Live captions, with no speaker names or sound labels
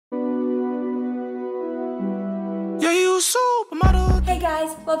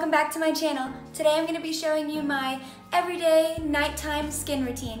guys, welcome back to my channel. Today I'm going to be showing you my everyday nighttime skin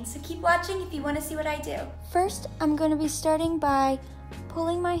routine, so keep watching if you want to see what I do. First, I'm going to be starting by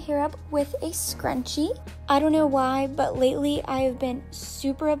pulling my hair up with a scrunchie. I don't know why, but lately I have been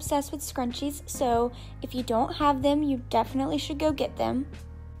super obsessed with scrunchies, so if you don't have them, you definitely should go get them.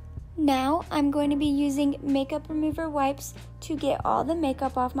 Now I'm going to be using makeup remover wipes to get all the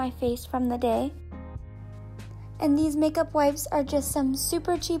makeup off my face from the day. And these makeup wipes are just some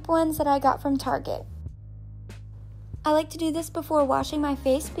super cheap ones that I got from Target. I like to do this before washing my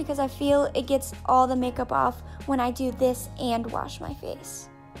face because I feel it gets all the makeup off when I do this and wash my face.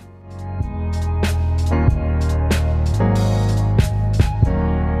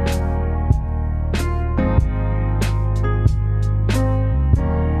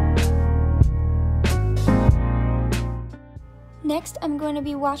 Next, I'm going to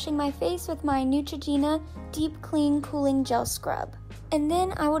be washing my face with my Neutrogena Deep Clean Cooling Gel Scrub. And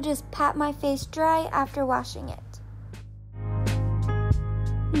then I will just pat my face dry after washing it.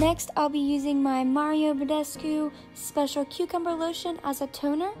 Next, I'll be using my Mario Badescu Special Cucumber Lotion as a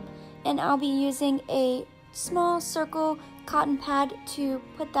toner. And I'll be using a small circle cotton pad to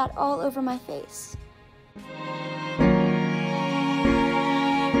put that all over my face.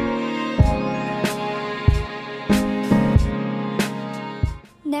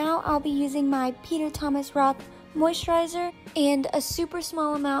 Now I'll be using my Peter Thomas Roth moisturizer, and a super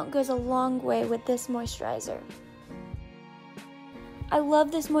small amount goes a long way with this moisturizer. I love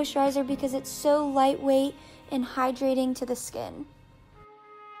this moisturizer because it's so lightweight and hydrating to the skin.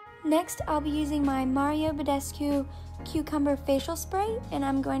 Next, I'll be using my Mario Badescu Cucumber Facial Spray, and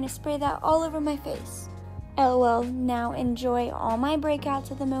I'm going to spray that all over my face. LOL, now enjoy all my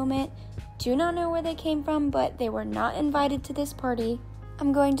breakouts at the moment. Do not know where they came from, but they were not invited to this party.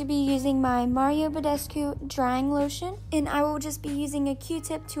 I'm going to be using my Mario Badescu drying lotion, and I will just be using a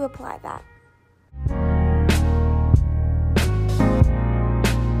Q-tip to apply that.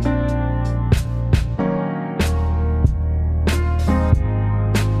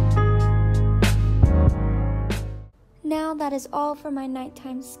 Now that is all for my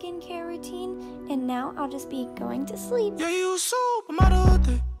nighttime skincare routine, and now I'll just be going to sleep. Yeah, you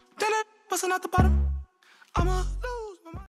supermodel, busting out the bottom. I'm a